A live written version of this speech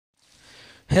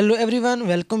Hello everyone,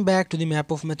 welcome back to the map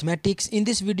of mathematics. In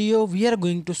this video we are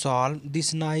going to solve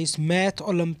this nice math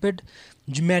Olympiad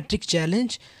geometric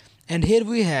challenge, and here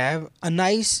we have a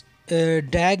nice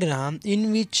diagram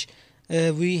in which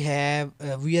we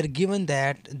are given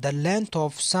that the length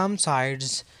of some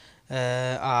sides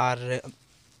are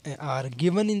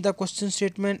given in the question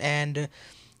statement, and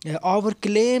our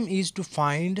claim is to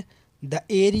find the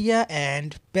area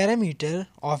and perimeter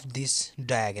of this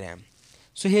diagram.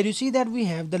 So here you see that we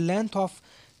have the length of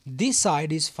this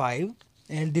side is 5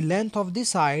 and the length of this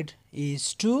side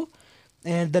is 2,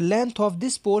 and the length of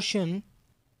this portion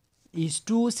is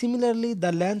 2. Similarly,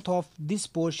 the length of this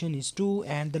portion is 2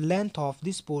 and the length of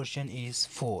this portion is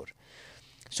 4.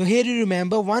 So here you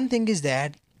remember one thing is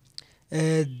that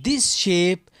this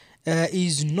shape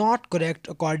is not correct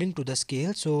according to the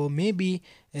scale, so maybe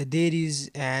there is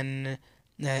an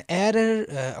error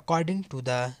according to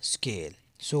the scale,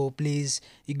 so please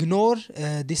ignore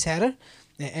this error.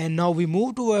 And now we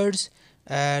move towards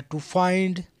to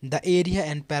find the area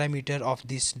and perimeter of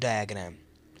this diagram.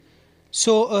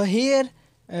 So here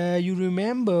you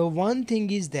remember one thing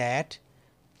is that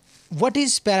what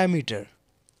is perimeter.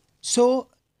 So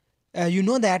you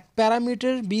know that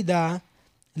perimeter be the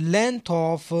length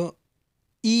of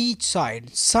each side,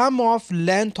 sum of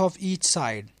length of each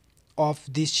side of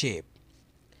this shape.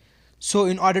 So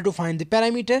in order to find the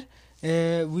perimeter,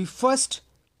 we first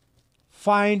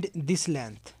find this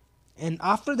length, and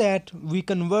after that we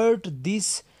convert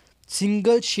this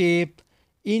single shape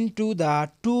into the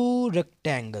two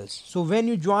rectangles. So when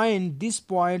you join this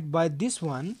point by this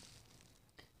one,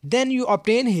 then you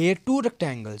obtain here two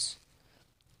rectangles.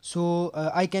 So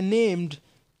I can name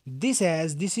this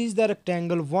as this is the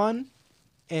rectangle 1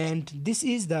 and this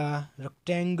is the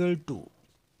rectangle 2.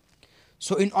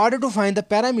 So in order to find the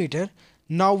perimeter,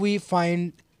 now we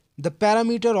find the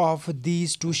perimeter of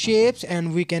these two shapes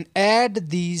and we can add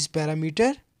these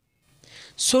perimeter.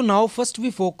 So now first we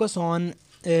focus on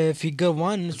figure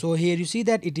 1. So here you see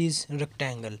that it is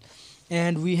rectangle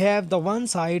and we have the one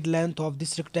side length of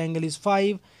this rectangle is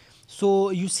 5.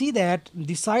 So you see that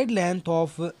the side length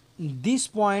of this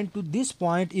point to this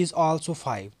point is also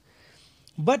 5.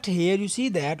 But here you see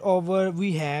that over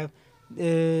we have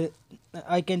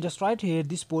I can just write here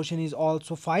this portion is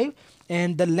also 5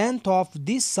 and the length of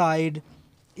this side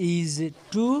is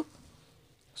 2,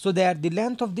 so that the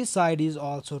length of this side is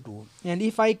also 2. And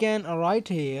if I can write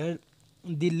here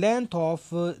the length of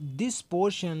this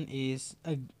portion is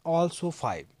also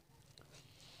 5.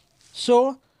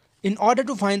 So in order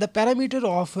to find the perimeter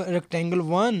of rectangle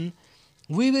 1,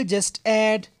 we will just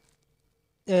add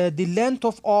the length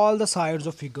of all the sides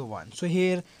of figure 1. So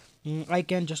here I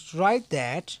can just write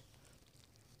that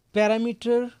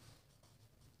perimeter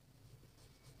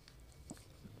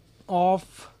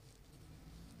of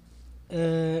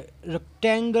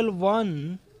rectangle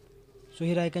 1. So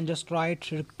here I can just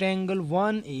write rectangle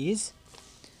 1 is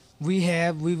we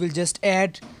will just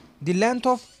add the length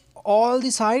of all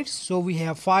the sides. So we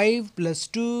have 5 plus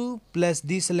 2 plus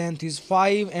this length is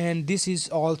 5 and this is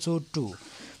also 2.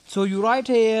 So you write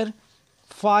here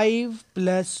 5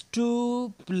 plus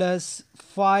 2 plus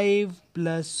 5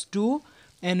 plus 2,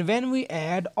 and when we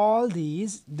add all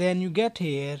these then you get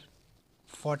here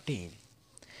 14.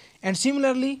 And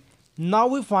similarly now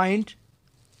we find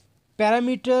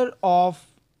perimeter of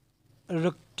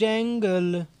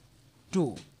rectangle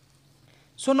 2.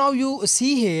 So now you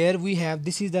see here we have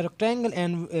this is the rectangle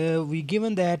and we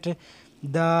given that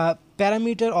the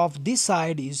perimeter of this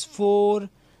side is 4,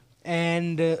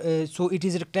 and so it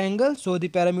is rectangle, so the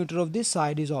perimeter of this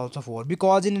side is also 4,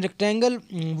 because in rectangle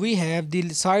we have the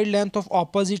side length of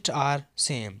opposite are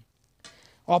same.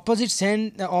 Opposite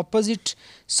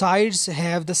sides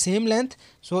have the same length,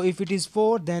 so if it is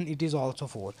 4 then it is also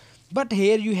 4. But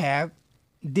here you have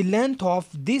the length of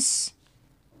this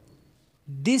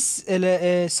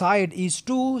side is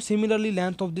 2, similarly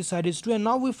length of this side is 2, and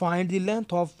now we find the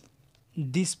length of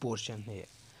this portion here.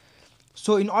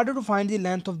 So in order to find the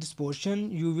length of this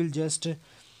portion, you will just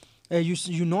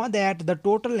you know that the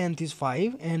total length is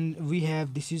 5 and we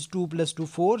have this is 2 plus 2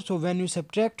 4. So when you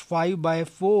subtract 5 by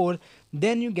 4,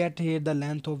 then you get here the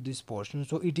length of this portion,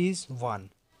 so it is 1.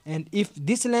 And if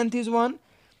this length is 1,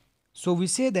 so we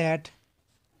say that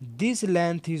this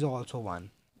length is also 1.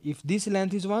 If this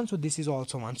length is 1, so this is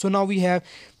also 1. So now we have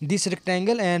this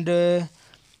rectangle and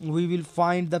we will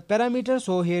find the perimeter.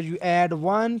 So here you add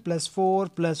 1 plus 4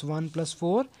 plus 1 plus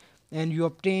 4 and you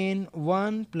obtain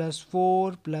 1 plus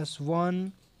 4 plus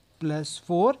 1 plus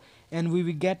 4, and we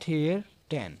will get here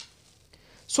 10.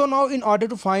 So now in order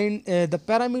to find the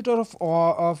perimeter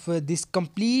of, this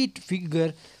complete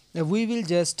figure, we will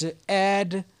just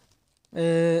add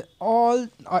all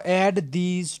add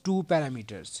these two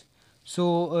parameters.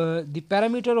 So the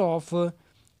parameter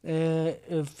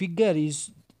of figure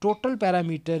is, total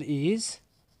parameter is,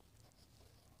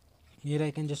 here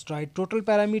I can just write total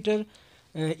parameter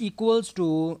equals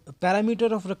to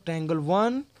parameter of rectangle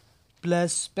 1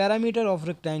 plus parameter of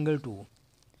rectangle 2.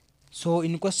 So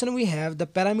in question we have the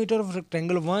parameter of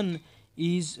rectangle 1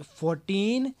 is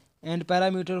 14 and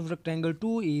parameter of rectangle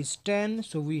 2 is 10.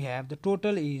 So we have the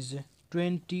total is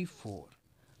 24.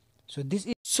 So this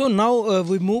is, so now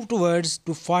we move towards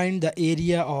to find the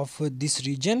area of this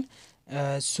region.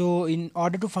 So in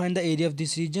order to find the area of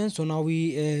this region, so now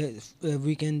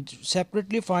we can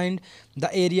separately find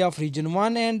the area of region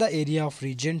 1 and the area of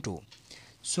region 2.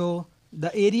 So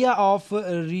the area of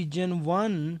region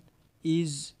 1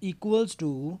 is equals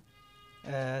to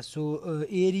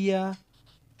area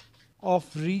of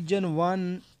region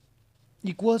 1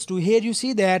 equals to, here you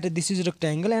see that this is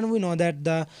rectangle and we know that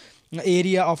the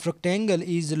area of rectangle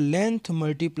is length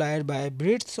multiplied by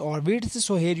breadth or width.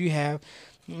 So here you have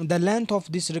the length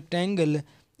of this rectangle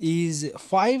is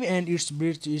 5 and its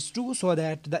breadth is 2, so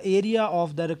that the area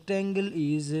of the rectangle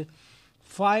is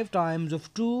 5 times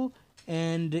of 2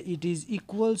 and it is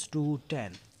equals to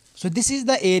 10. So this is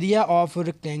the area of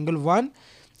rectangle 1,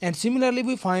 and similarly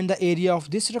we find the area of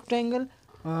this rectangle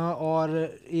or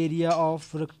area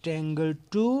of rectangle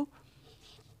 2.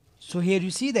 So here you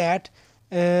see that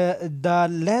the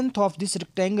length of this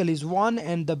rectangle is 1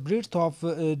 and the breadth of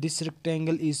this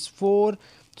rectangle is 4.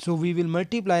 So we will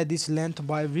multiply this length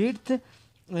by width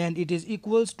and it is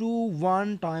equals to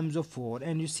 1 times of 4,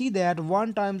 and you see that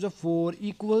 1 times of 4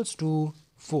 equals to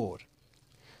 4.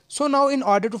 So now in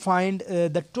order to find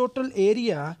the total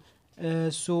area,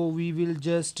 so we will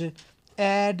just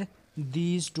add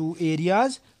these two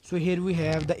areas. So here we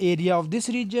have the area of this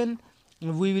region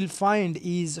we will find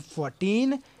is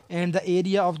 14 and the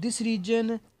area of this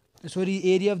region,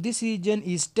 area of this region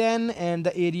is 10 and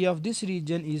the area of this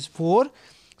region is 4.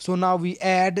 So now we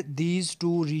add these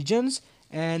two regions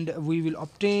and we will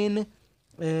obtain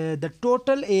the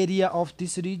total area of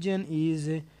this region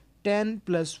is 10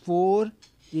 plus 4,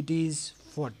 it is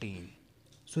 14.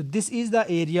 So this is the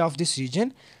area of this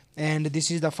region and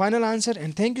this is the final answer.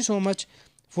 And thank you so much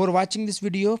for watching this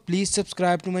video. Please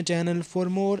subscribe to my channel for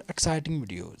more exciting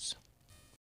videos.